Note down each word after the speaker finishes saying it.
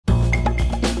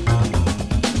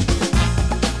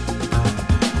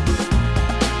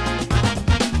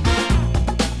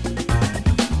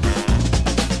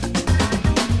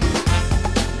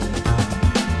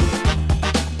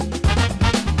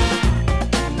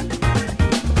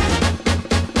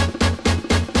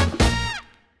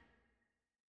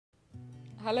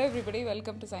Hello everybody,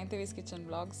 welcome to Sainthav's Kitchen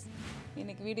Vlogs.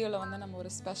 இன்னைக்கு வீடியோல வந்து நம்ம ஒரு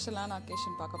ஸ்பெஷலான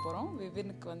அக்கேஷன் பார்க்க போறோம்.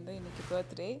 விவினுக்கு வந்து இன்னைக்கு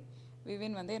பர்த்டே.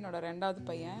 விவின் வந்து என்னோட ரெண்டாவது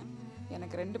பையன்.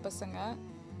 எனக்கு ரெண்டு பசங்க.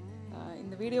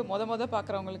 இந்த வீடியோ மொத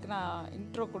பார்க்குறவங்களுக்கு நான்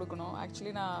இன்ட்ரோ கொடுக்கணும்.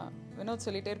 ஆக்சுவலி நான் வினோத்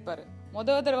சொல்லிட்டே இருப்பாரு.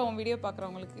 தடவை உன் வீடியோ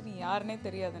பார்க்குறவங்களுக்கு நீ யாருன்னே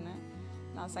தெரியாதுன்னு.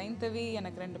 நான் சைந்தவி,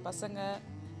 எனக்கு ரெண்டு பசங்க.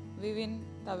 விவின்,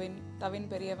 தவின்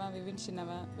பெரியவன், விவின்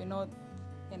சின்னவன், வினோத்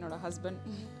என்னோட ஹஸ்பண்ட்.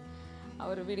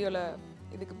 அவர் வீடியோவில்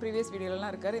இதுக்கு ப்ரீவியஸ்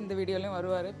வீடியோலலாம் இருக்கார், இந்த வீடியோலையும்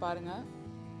வருவார் பாருங்கள்.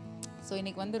 ஸோ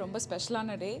இன்றைக்கி வந்து ரொம்ப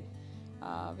ஸ்பெஷலான டே.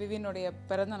 விவினுடைய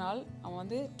பிறந்த நாள். அவன்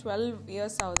வந்து 12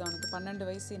 இயர்ஸ் ஆகுது, அவனுக்கு 12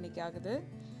 வயசு இன்றைக்கி ஆகுது.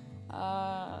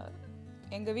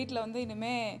 எங்கள் வீட்டில் வந்து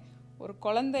இனிமேல் ஒரு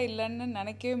குழந்தை இல்லைன்னு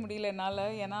நினைக்கவே முடியல என்னால்.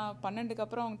 ஏன்னா 12க்கு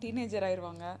அப்புறம் அவங்க டீனேஜர்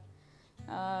ஆயிடுவாங்க.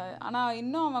 ஆனால்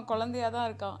இன்னும் அவன் குழந்தையாக தான்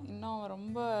இருக்கான். இன்னும் அவன்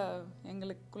ரொம்ப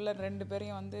எங்களுக்குள்ளே ரெண்டு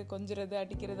பேரையும் வந்து கொஞ்சிறது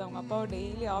அடிக்கிறது. அவங்க அப்பாவை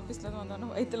டெய்லி ஆஃபீஸ்லேருந்து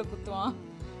வந்தோன்னே வயிற்றுல குத்துவான்.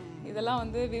 இதெல்லாம்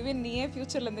வந்து விவின் நீயே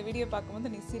ஃப்யூச்சரில் இந்த வீடியோ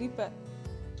பார்க்கும்போது நீ சிரிப்ப.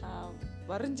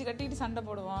 வரைஞ்சி கட்டிட்டு சண்டை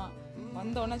போடுவான்.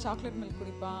 வந்தோடனே சாக்லேட் மில்க்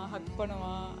குடிப்பான், ஹக்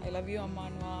பண்ணுவான், ஐ லவ் யூ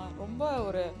அம்மானுவான். ரொம்ப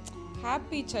ஒரு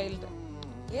ஹாப்பி சைல்டு.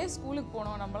 ஏன் ஸ்கூலுக்கு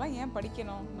போகணும், நம்மளாம் ஏன்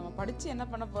படிக்கணும், நம்ம படித்து என்ன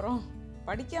பண்ண போகிறோம்,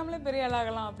 படிக்காமலே பெரிய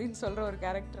ஆளாகலாம் அப்படின்னு சொல்கிற ஒரு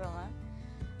கேரக்டர் அவன்.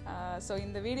 ஸோ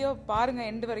இந்த வீடியோ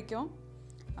பாருங்கள் எண்டு வரைக்கும்.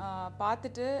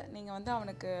 பார்த்துட்டு நீங்கள் வந்து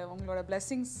அவனுக்கு உங்களோட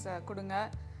பிளெஸ்ஸிங்ஸ் கொடுங்க.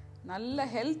 நல்ல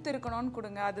ஹெல்த் இருக்கணும்னு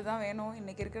கொடுங்க, அதுதான் வேணும்.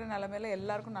 இன்றைக்கி இருக்கிற நிலமையில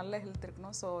எல்லாருக்கும் நல்ல ஹெல்த்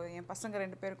இருக்கணும். ஸோ என் பசங்க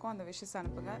ரெண்டு பேருக்கும் அந்த விஷஸ்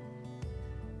அனுப்புங்க.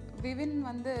 விவின்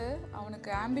வந்து அவனுக்கு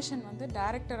ஆம்பிஷன் வந்து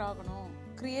டைரக்டர் ஆகணும்,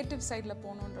 க்ரியேட்டிவ் சைடில்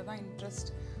போகணுன்றதான்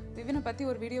இன்ட்ரெஸ்ட். விவினை பற்றி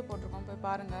ஒரு வீடியோ போட்டிருக்கோம், போய்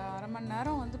பாருங்கள். 1/2 மணி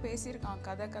நேரம் வந்து பேசியிருக்கான்,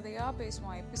 கதையாக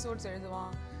பேசுவான், எபிசோட்ஸ்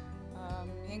எழுதுவான்.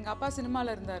 எங்கள் அப்பா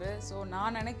சினிமாவில் இருந்தார். ஸோ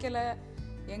நான் நினைக்கல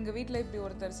எங்கள் வீட்டில் இப்படி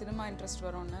ஒருத்தர் சினிமா இன்ட்ரெஸ்ட்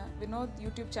வரும்னு. வினோத்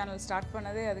யூடியூப் சேனல் ஸ்டார்ட்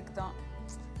பண்ணதே அதுக்கு தான்.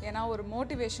 ஏன்னா ஒரு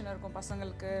மோட்டிவேஷன் இருக்கும்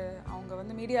பசங்களுக்கு. அவங்க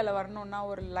வந்து மீடியாவில் வரணுன்னா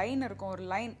ஒரு லைன் இருக்கும், ஒரு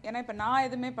லைன். ஏன்னா இப்போ நான்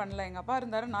எதுவுமே பண்ணல, எங்கள் அப்பா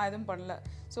இருந்தார், நான் எதுவும் பண்ணல.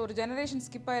 ஸோ ஒரு ஜெனரேஷன்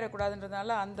ஸ்கிப் ஆகிடக்கூடாதுன்றதுனால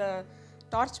அந்த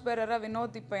டார்ச் பேரராக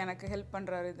வினோத் இப்போ எனக்கு ஹெல்ப்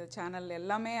பண்ணுறாரு. இந்த சேனல்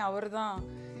எல்லாமே அவர் தான்,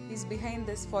 is behind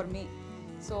this for me.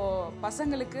 So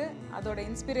பசங்களுக்கு அதோட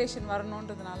inspiration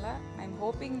வரணுன்றதுனால I am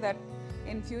hoping that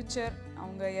in future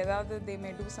அவங்க ஏதாவது தே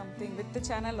மே do something with the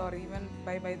channel R even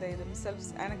by the themselves.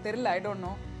 எனக்கு தெரியல, I don't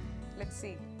know, let's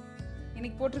see.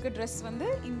 இன்றைக்கி போட்டிருக்க ட்ரெஸ் வந்து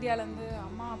இந்தியாவிலேருந்து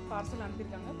அம்மா பார்சல்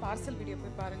அனுப்பியிருக்காங்க. பார்சல் வீடியோ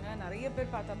போய் பாருங்கள். நிறைய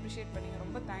பேர் பார்த்து அப்ரிஷியேட் பண்ணிங்க,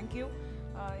 ரொம்ப தேங்க்யூ.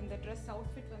 இந்த ட்ரெஸ்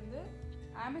அவுட்ஃபிட் வந்து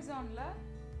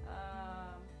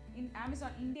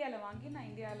அமேசான் இந்தியாவில் வாங்கி நான்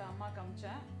இந்தியாவில் அம்மாவுக்கு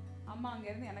அமிச்சேன். அம்மா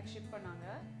அங்கேருந்து எனக்கு ஷிப் பண்ணாங்க.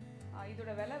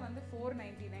 இதோட விலை வந்து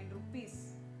 499 rupees.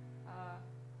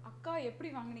 அக்கா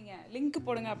எப்படி வாங்கினீங்க, லிங்க்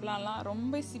போடுங்க அப்படிலாம்.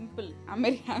 ரொம்ப சிம்பிள்.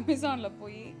 அமேசானில்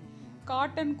போய்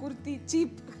காட்டன் குர்த்தி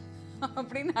சீப்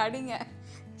அப்படின்னு அடிங்க,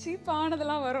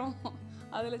 சீப்பானதெல்லாம் வரும்.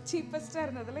 அதில் சீப்பஸ்ட்டாக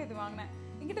இருந்ததில் இது வாங்கினேன்.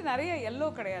 என்கிட்ட நிறைய எல்லோ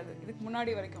கிடையாது இதுக்கு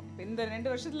முன்னாடி வரைக்கும். இப்போ இந்த 2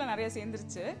 வருஷத்தில் நிறைய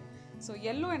சேர்ந்துருச்சு. ஸோ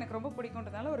எல்லோ எனக்கு ரொம்ப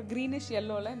பிடிக்குன்றதுனால ஒரு க்ரீனிஷ்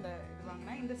எல்லோவில் இந்த இது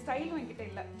வாங்கினேன். இந்த ஸ்டைலும் என்கிட்ட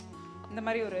இல்லை. இந்த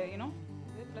மாதிரி ஒரு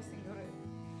இது ப்ளஸ் இங்கே ஒரு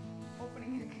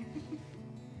ஓப்பனிங் இருக்குது.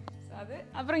 ஸோ அது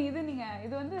அப்புறம்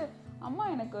இது வந்து அம்மா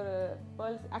எனக்கு ஒரு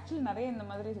பேர்ல்ஸ் ஆக்சுவலி நிறைய இந்த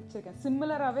மாதிரி வச்சுருக்கேன்,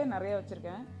 சிமிலராகவே நிறைய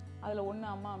வச்சுருக்கேன். அதில் ஒன்று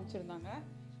அம்மா அமைச்சிருந்தாங்க.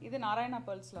 இது நாராயணா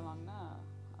பேர்ல்ஸில் வாங்கினா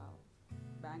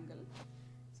பேங்கிள்.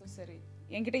 ஸோ சரி,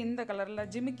 என்கிட்ட இந்த கலரில்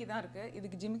ஜிமிக்கி தான் இருக்குது.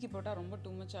 இதுக்கு ஜிமிக்கி போட்டால் ரொம்ப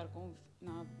டூ மச்சாக இருக்கும்.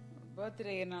 நான்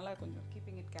பர்த்டேனால கொஞ்சம்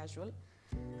கீப்பிங் இட் கேஷுவல்.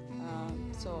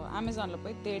 ஸோ அமேசானில்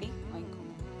போய் தேடி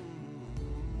வாங்கிக்கோங்க.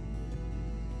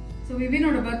 ஸோ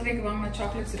விவினோட பர்த்டேக்கு வாங்கின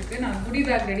சாக்லேட்ஸ் இருக்குது. நான் குடி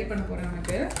பேக் ரெடி பண்ண போகிறேன்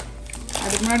எனக்கு.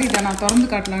 அதுக்கு முன்னாடி இதை நான் திறந்து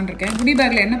காட்டலான்னு இருக்கேன். குடி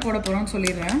பேக்கில் என்ன போட போகிறோன்னு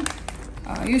சொல்லிடுறேன்.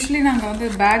 யூஸ்வலி நாங்கள் வந்து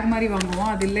பேக் மாதிரி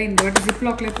வாங்குவோம், அது இல்லை இந்த வாட்டி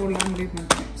ஜிப்லாக்லேயே போடலான்னு முடிவு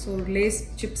பண்ணுறேன். ஸோ ஒரு லேஸ்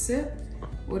சிப்ஸு,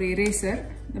 ஒரு எரேசர்,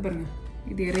 இந்த பாருங்க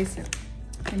இது எரேசர்,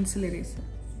 பென்சில் எரேசர்,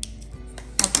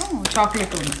 அப்புறம்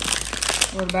சாக்லேட்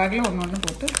ஒரு பேக்கில் ஒன்று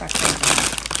போட்டு பேக் பண்ணுறேன்.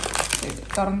 இது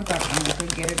திறந்து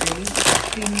காட்டுறேன். கெரடெலி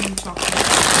ப்ரீமியம்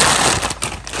சாக்லேட்.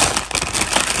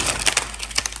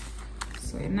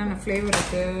 ஸோ என்னென்ன ஃப்ளேவர்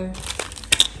இருக்குது,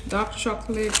 dark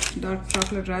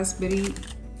chocolate raspberry,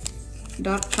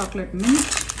 dark chocolate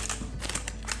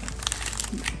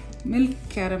milk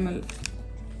caramel,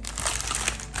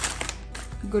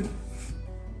 good.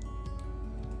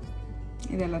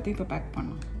 இது எல்லாத்தையும் இப்போ பேக்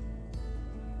பண்ணலாம்.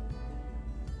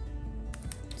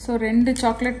 ஸோ 2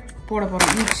 சாக்லேட் போட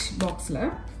போகிறோம் ஈச் பாக்ஸில்.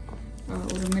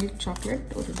 ஒரு மில்க் சாக்லேட்,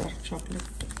 ஒரு டார்க் சாக்லேட்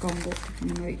காம்போ,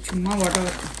 இந்த மாதிரி சும்மா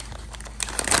வாட்டர்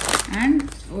அண்ட்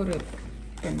ஒரு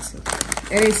பென்சில்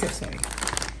எரேசர். சாரி,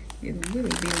 இது வந்து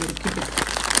ஒரு குடி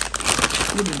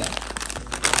பேக்.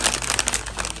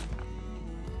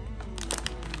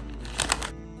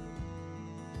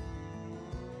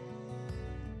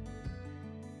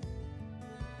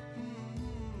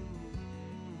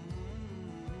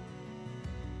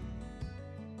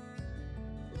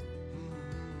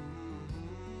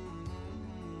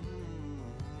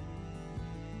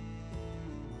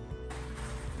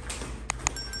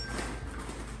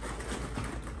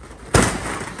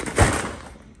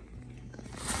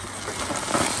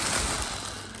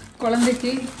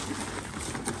 குழந்தைக்கு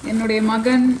என்னுடைய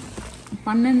மகன்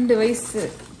 12 வயசு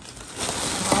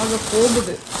ஆக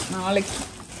போகுது நாளைக்கு.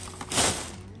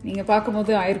 நீங்கள்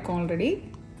பார்க்கும்போது ஆயிருக்கும் ஆல்ரெடி.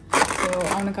 ஸோ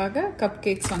அவனுக்காக கப்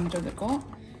கேக்ஸ் வாங்கிட்டு வந்திருக்கோம்.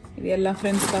 இது எல்லா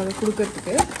ஃப்ரெண்ட்ஸுக்காக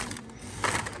கொடுக்கறதுக்கு.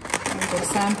 எனக்கு ஒரு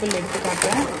சாம்பிள் எடுத்து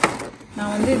காட்டுறேன்.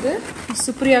 நான் வந்து இது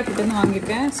சுப்ரியா கிட்டேருந்து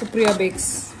வாங்கியிருக்கேன். Supriya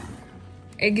packs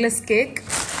eggless cake.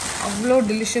 அவ்வளோ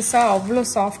டெலிஷியஸாக அவ்வளோ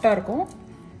சாஃப்டாக இருக்கும்.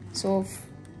 ஸோ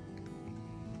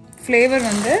ஃப்ளேவர்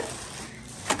வந்து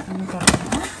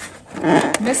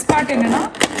பெஸ்ட் பார்ட் என்னென்னா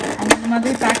அந்த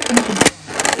மாதிரி பேக் பண்ணி கொடுத்துருவாங்க.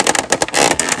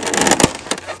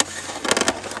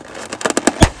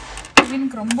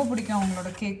 எனக்கு ரொம்ப பிடிக்கும் அவங்களோட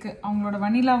கேக்கு. அவங்களோட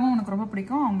வனிலாவும் எனக்கு ரொம்ப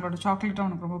பிடிக்கும், அவங்களோட சாக்லேட்டும்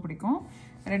எனக்கு ரொம்ப பிடிக்கும்.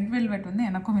 ரெட் வெல்வெட் வந்து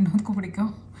எனக்கும் வினோதுக்கும்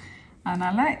பிடிக்கும்.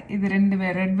 அதனால் இது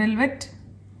 2 ரெட் வெல்வெட்,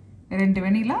 2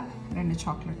 வெனிலா, 2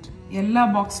 சாக்லேட். எல்லா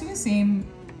பாக்ஸ்லையும் சேம்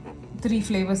 3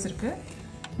 ஃப்ளேவர்ஸ் இருக்குது.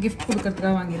 கிஃப்ட்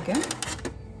கொடுக்கறதுக்காக வாங்கியிருக்கேன்.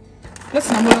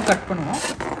 ப்ளஸ் நம்மளும் கட் பண்ணுவோம்.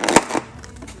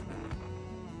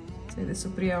 இது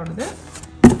சுப்ரியாவோடது.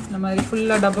 இந்த மாதிரி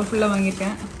ஃபுல்லாக டப்பா ஃபுல்லாக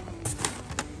வாங்கியிருக்கேன்.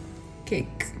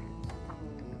 கேக்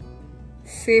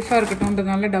சேஃபாக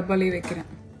இருக்கட்டும்ன்றதுனால டப்பாலேயே வைக்கிறேன்.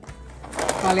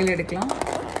 காலையில் எடுக்கலாம்.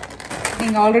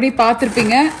 நீங்கள் ஆல்ரெடி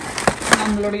பார்த்துருப்பீங்க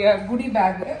நம்மளுடைய குடி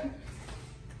பேக்கு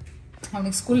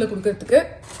அவனுக்கு ஸ்கூலில் கொடுக்கறதுக்கு.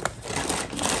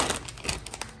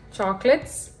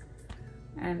 சாக்லேட்ஸ்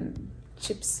அண்ட்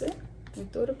சிப்ஸு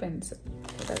வித் ஒரு பென்சில்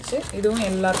போட்டாச்சு. இதுவும்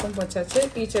எல்லாருக்கும் போச்சாச்சு.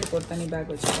 டீச்சருக்கு ஒரு தனி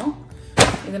பேக் வச்சுருக்கோம்.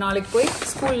 இது நாளைக்கு போய்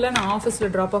ஸ்கூலில் நான்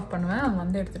ஆஃபீஸில் ட்ராப் ஆஃப் பண்ணுவேன். அவன்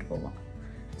வந்து எடுத்துகிட்டு போவான்.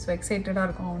 ஸோ எக்ஸைட்டடாக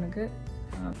இருக்கும் அவனுக்கு.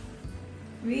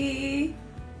 We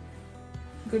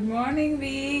could morning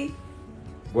we.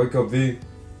 Wake up, V.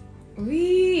 We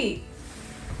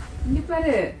இங்கே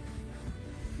பாரு,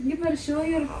 இங்கே பாரு. Show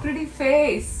your pretty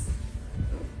face.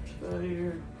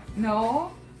 No,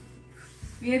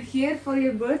 we are here for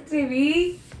your birthday, V.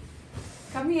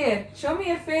 Come here, show me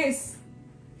your face.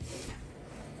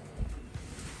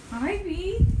 Hi, V.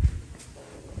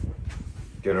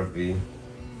 Get up, V.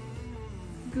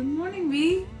 Good morning, V.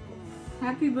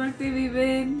 Happy birthday,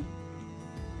 Veewin.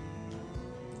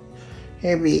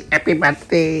 Hey, V. Happy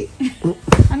birthday.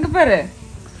 Anga paru.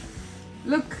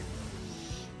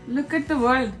 Look at the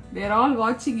world. They are all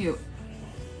watching you.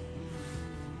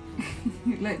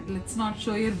 Let's not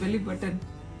show your belly button.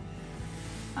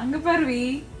 Anga paru, V.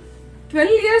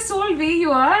 12 years old, V,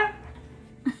 you are.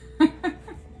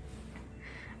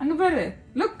 Anga paru.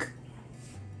 Look.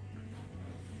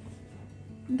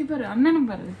 Anga paru. Annanum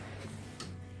paru.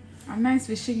 Anna is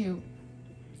wishing you.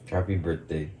 Happy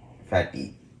birthday, fatty.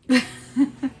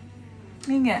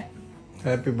 Neenga.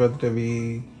 Happy birthday, V.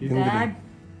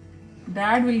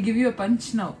 Dad will give you a punch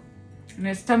now. In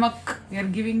your stomach, we are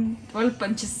giving 12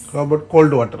 punches. How about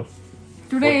cold water?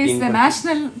 Today is the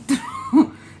national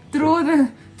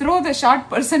throw the short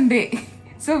person day.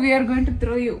 So we are going to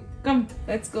throw you. Come,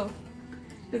 let's go.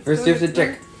 First, you have to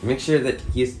check. Make sure that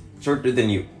he is shorter than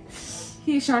you.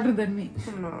 He is shorter than me.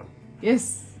 No. Yes.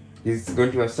 He's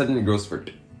going to have sudden growth spurt.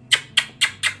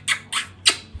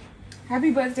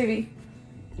 Happy birthday, V.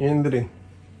 Indri.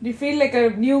 Do you feel like a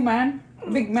new man?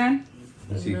 Big man?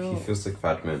 See, he feels like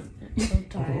fat man. So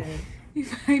tired.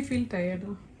 I feel tired.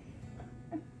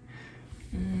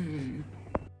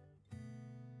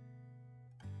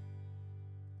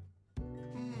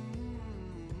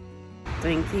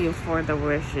 Thank you for the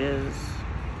wishes.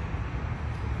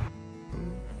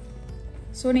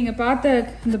 So நீங்கள் பார்த்த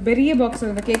இந்த பெரிய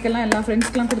பாக்ஸில் இந்த கேக்கெல்லாம் எல்லா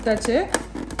ஃப்ரெண்ட்ஸ்க்கெலாம் கொடுத்தாச்சு.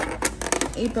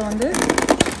 இப்போ வந்து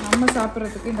நம்ம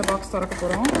சாப்பிட்றதுக்கு இந்த பாக்ஸ் திறக்க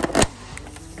போகிறோம்.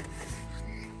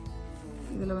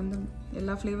 இதில் வந்து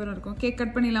எல்லா ஃப்ளேவரும் இருக்கும். கேக்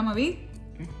கட் பண்ணிடலாமா we?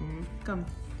 Come.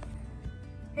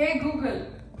 Hey Google,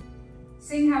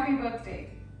 Singh happy birthday.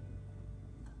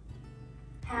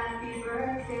 Happy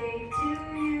birthday to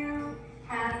you.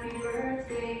 Happy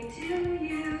birthday to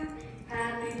you.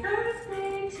 Happy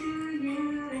birthday to you.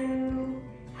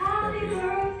 Happy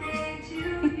birthday to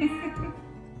you.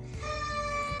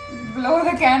 Blow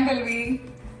the candle, V.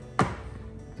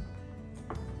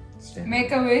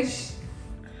 Make a wish.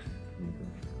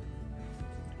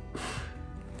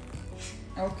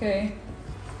 Okay.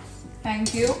 Thank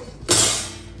you.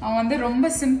 அவன் வந்து ரொம்ப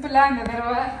சிம்பிளா இந்த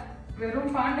தடவை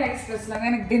வெறும் பாண்டா எக்ஸ்பிரஸ்ல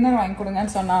எனக்கு dinner வாங்கி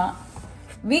கொடுங்கன்னு சொன்னா.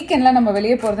 வீக்கெண்டில் நம்ம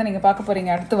வெளியே போகிறத நீங்கள் பார்க்க போகிறீங்க.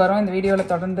 அடுத்து வரோம் இந்த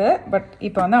வீடியோவில் தொடர்ந்து. பட்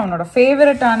இப்போ வந்து அவனோட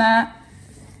ஃபேவரட்டான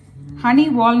honey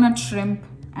walnut shrimp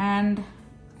and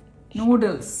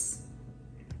noodles.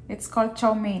 It's called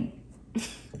சௌமீன்.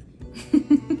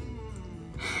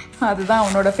 அதுதான்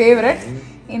அவனோட ஃபேவரட்.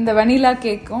 இந்த வனிலா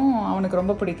கேக்கும் அவனுக்கு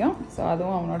ரொம்ப பிடிக்கும். ஸோ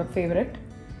அதுவும் அவனோட ஃபேவரட்.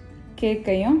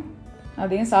 கேக்கையும்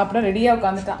அதையும் சாப்பிட ரெடியாக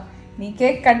உட்காந்துட்டான். நீ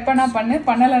கேக் கட்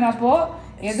பண்ணலைன்னா போ,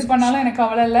 எது பண்ணாலும் எனக்கு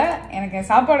கவலை இல்லை. எனக்கு என்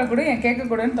சாப்பாடை கூட என் கேட்க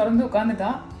கூடன்னு திறந்து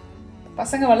உட்காந்துட்டான்.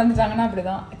 பசங்க வளர்ந்துட்டாங்கன்னா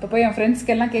அப்படிதான். இப்போ போய் என்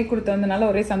ஃப்ரெண்ட்ஸ்க்கு எல்லாம் கேக் கொடுத்து வந்தனால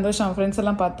ஒரே சந்தோஷம் ஃப்ரெண்ட்ஸ்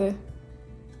எல்லாம் பார்த்து.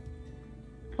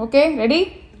 Okay ready?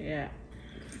 Yeah.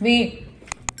 We.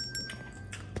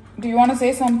 Do you want to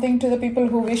say something to the people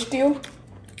who wished you?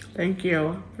 Thank you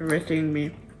for wishing me.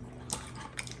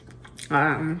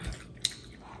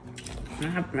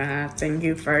 Thank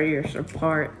you for your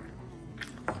support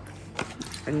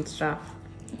and stuff.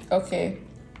 Okay.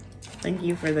 Thank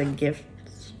you for the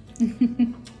gifts.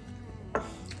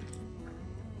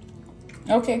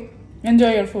 Okay.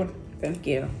 Enjoy your food. Thank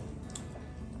you.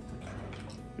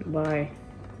 Bye.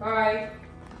 Bye.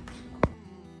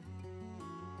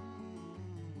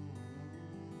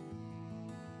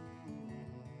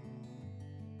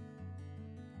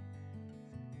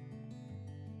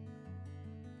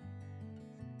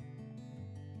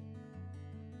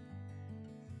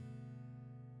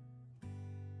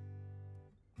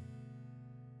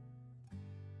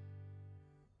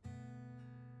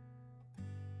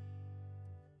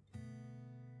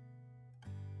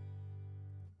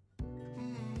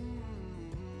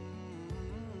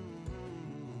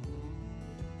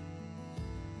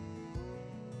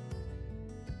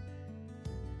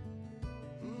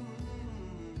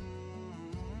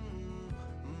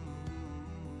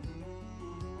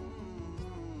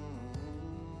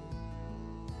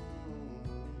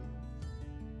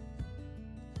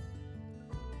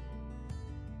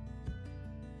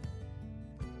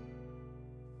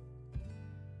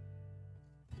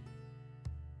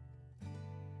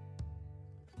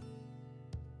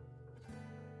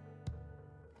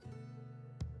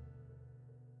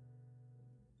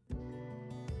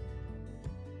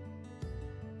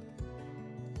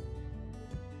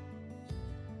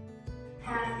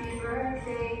 Happy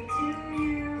birthday to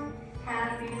you.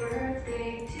 Happy birthday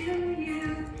to you.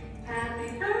 Happy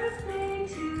birthday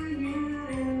to you.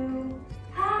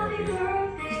 Happy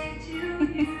birthday to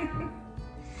you.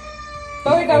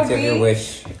 Blow it out, Let's have your V. wish.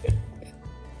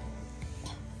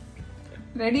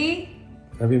 Ready?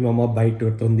 Maybe mama bite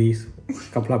it on these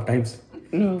couple of times.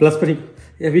 Plus panic.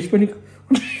 Yeah, wish panic.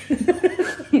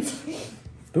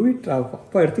 Do it.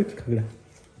 Papa எடுத்து வச்சிருக்காங்க.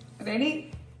 Ready?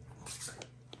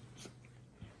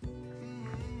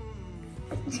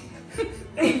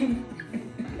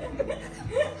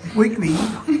 Quickly.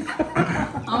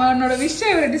 அவனோட wish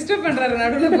இவரை disturb பண்றாரு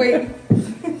நடுவுல போய்.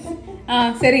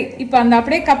 சரி இப்போ அந்த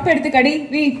அப்படியே கப் எடுத்து கடி.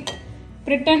 We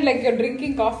pretend like you're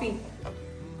drinking coffee.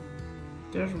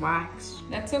 There's wax.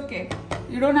 That's okay.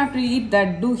 You don't have to eat that.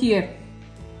 Do here.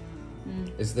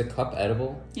 Is the cup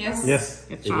edible? Yes. Yes.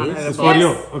 It's It not is? It's edible. for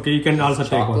you. Okay, you can also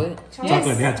take one. Chocolate?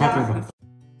 Chocolate. Yeah, chocolate one.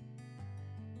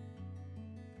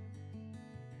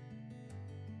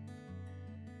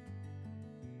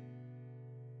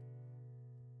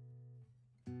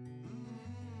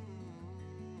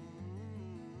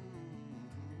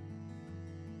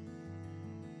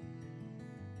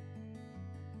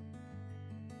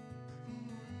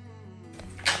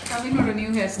 கவினோட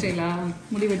new hair ஸ்டைலா?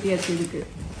 முடி வெட்டியாச்சு இதுக்கு.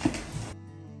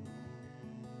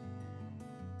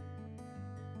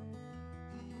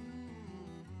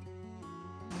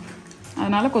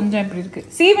 அதனால கொஞ்சம் இப்படி இருக்கு.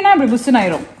 சீவினா இப்படி புஸ்ஸுன்னு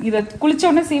ஆயிரும். இதை குளிச்ச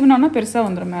உடனே சீவினோன்னா பெருசா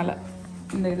வந்துடும் மேல.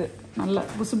 இந்த இது நல்லா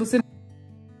புசு புசு.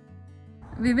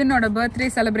 விவினோட பர்த்டே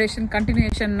செலிப்ரேஷன்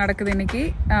கண்டினியூஷன் நடக்குது இன்னைக்கு.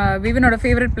 விவினோட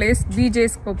ஃபேவரட் பிளேஸ்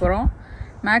பிஜேஸ்க்கு போகிறோம்.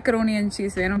 மேக்கரோனி அண்ட்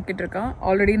சீஸ் வேணும் கிட்டிருக்கான்.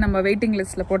 ஆல்ரெடி நம்ம வெயிட்டிங்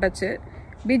லிஸ்ட்டில் போட்டாச்சு.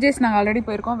 பிஜேஸ் நாங்கள் ஆல்ரெடி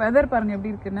போயிருக்கோம். வெதர் பாருங்கள்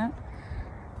எப்படி இருக்குன்னு.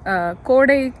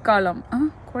 கோடை காலம்.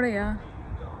 கோடையா?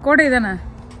 கோடை தானே?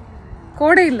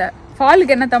 கோடை இல்லை,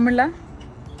 ஃபாலுக்கு என்ன தமிழில்?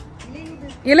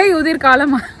 இலை உதிர்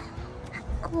காலம்.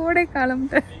 கோடை காலம்,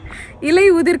 இலை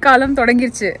உதிர் காலம்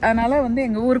தொடங்கிருச்சு. அதனால வந்து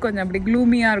எங்கள் ஊர் கொஞ்சம் அப்படி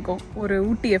க்ளூமியாக இருக்கும். ஒரு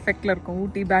ஊட்டி எஃபெக்டில் இருக்கும்.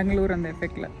 ஊட்டி பெங்களூர் அந்த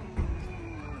எஃபெக்டில்.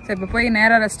 சரி இப்போ போய்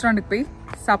நேராக ரெஸ்டாரண்ட்டுக்கு போய்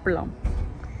சாப்பிட்லாம்.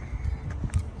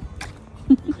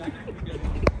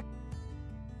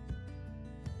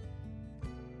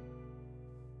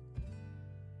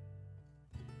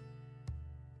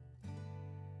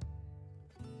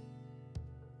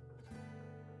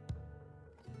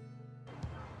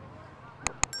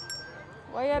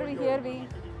 Why are we here?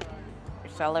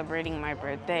 We're celebrating my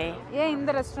birthday Yeah, in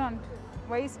the restaurant.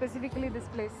 Why specifically this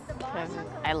place? because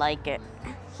I like it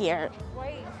here.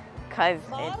 Why? Because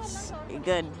it's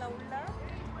good.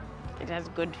 It has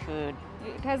good food.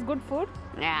 It has good food.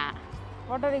 Yeah.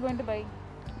 What are you going to buy?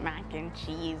 Mac and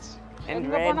cheese and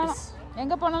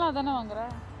எங்க போனாலும் அதானே வாங்குற?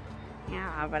 Yeah,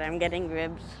 but I'm getting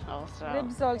ribs also.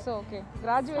 Ribs also, okay.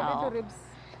 Graduated to Oh. ribs.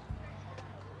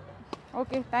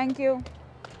 Okay, thank you.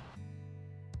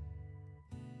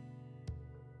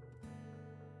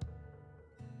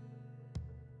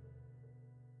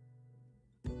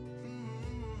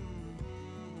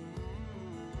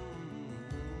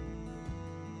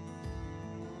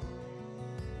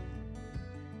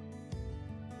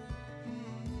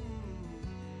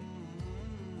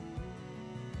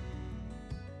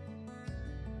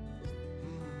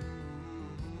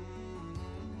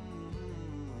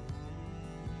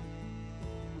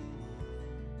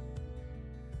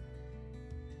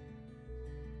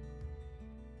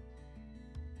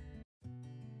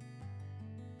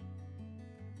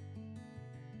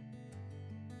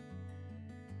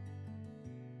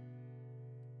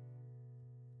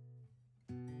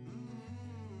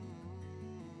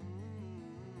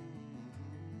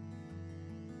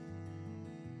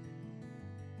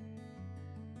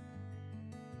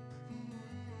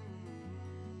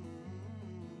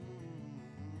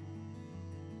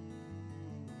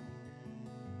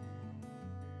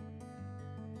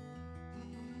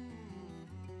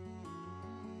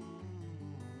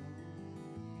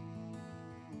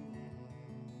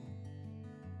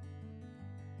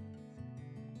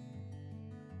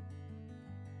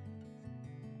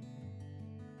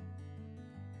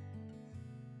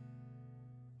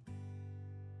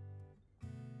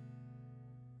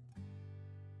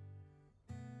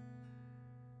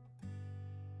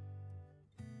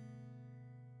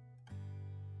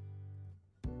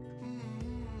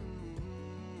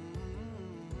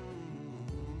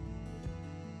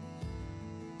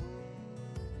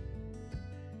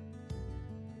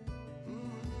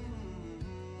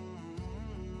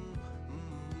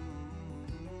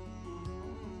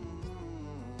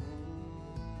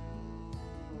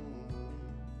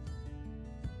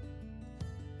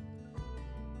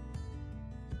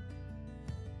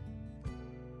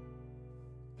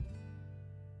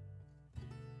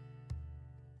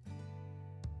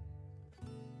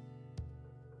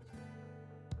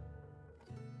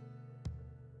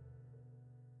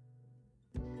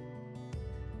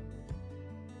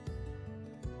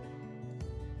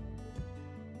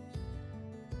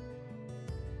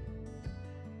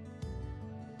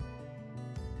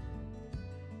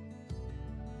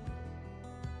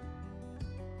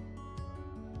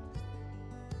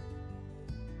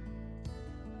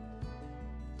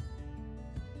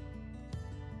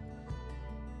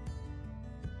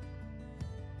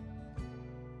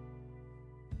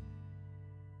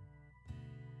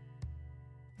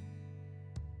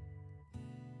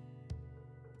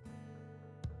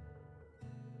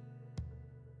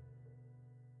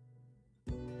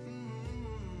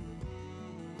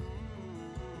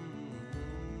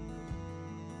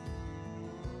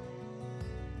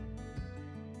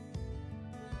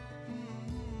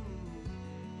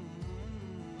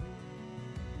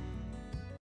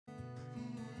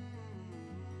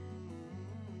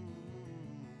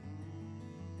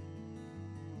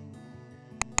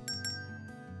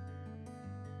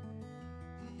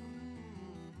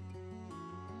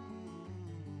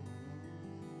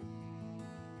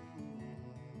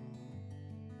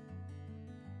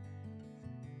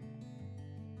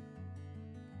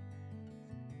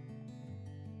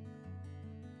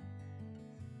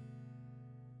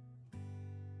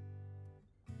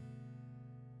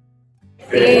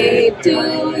 birthday to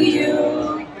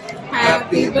you.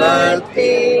 Happy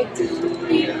birthday to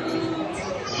you.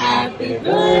 Happy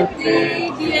birthday,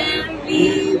 dear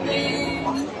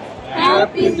Veewin.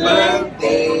 Happy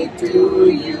birthday to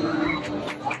you.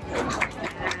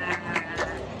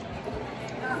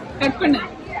 Cut பண்ணு.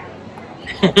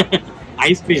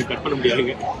 Ice cream cut பண்ண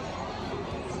முடியாதுங்க.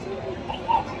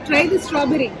 Try the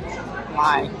strawberry.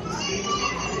 Why?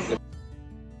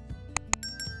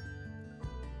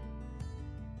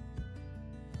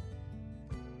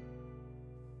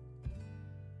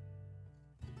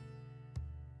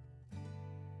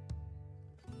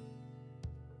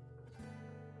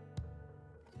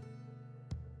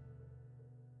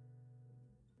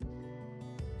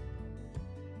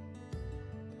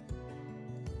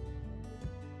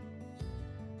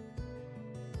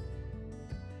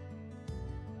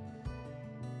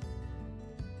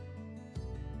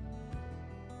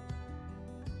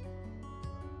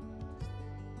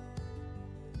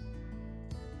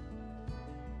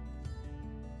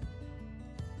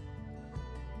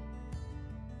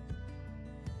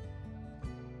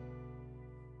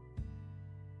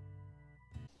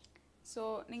 So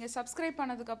நீங்கள் subscribe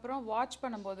பண்ணதுக்கப்புறம் watch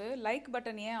பண்ணும்போது like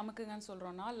button ஏன் அமுக்குங்கன்னு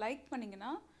சொல்கிறோன்னா, like பண்ணிங்கன்னா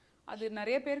அது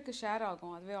நிறைய பேருக்கு ஷேர்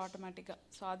ஆகும் அதுவே ஆட்டோமேட்டிக்காக.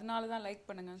 ஸோ அதனால தான் லைக்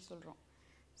பண்ணுங்கன்னு சொல்கிறோம்.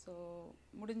 ஸோ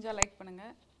முடிஞ்சால் லைக்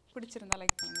பண்ணுங்கள், பிடிச்சிருந்தா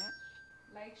லைக் பண்ணுங்கள்.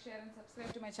 Like, share and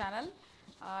subscribe to my channel.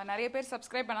 நிறைய பேர்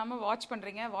சப்ஸ்கிரைப் பண்ணாமல் வாட்ச்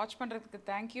பண்ணுறீங்க. வாட்ச் பண்ணுறதுக்கு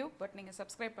தேங்க்யூ. பட் நீங்கள்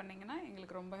சப்ஸ்கிரைப் பண்ணிங்கன்னா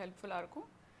எங்களுக்கு ரொம்ப ஹெல்ப்ஃபுல்லாக இருக்கும்.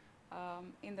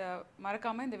 இந்த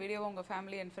மறக்காமல் இந்த வீடியோவை உங்கள்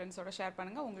ஃபேமிலி அண்ட் ஃப்ரெண்ட்ஸோட ஷேர்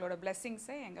பண்ணுங்கள். உங்களோட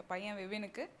பிளெஸ்ஸிங்ஸை எங்கள் பையன்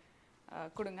விவினுக்கு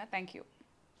கொடுங்க. Thank you.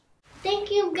 Thank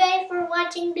you guys for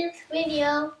watching this video.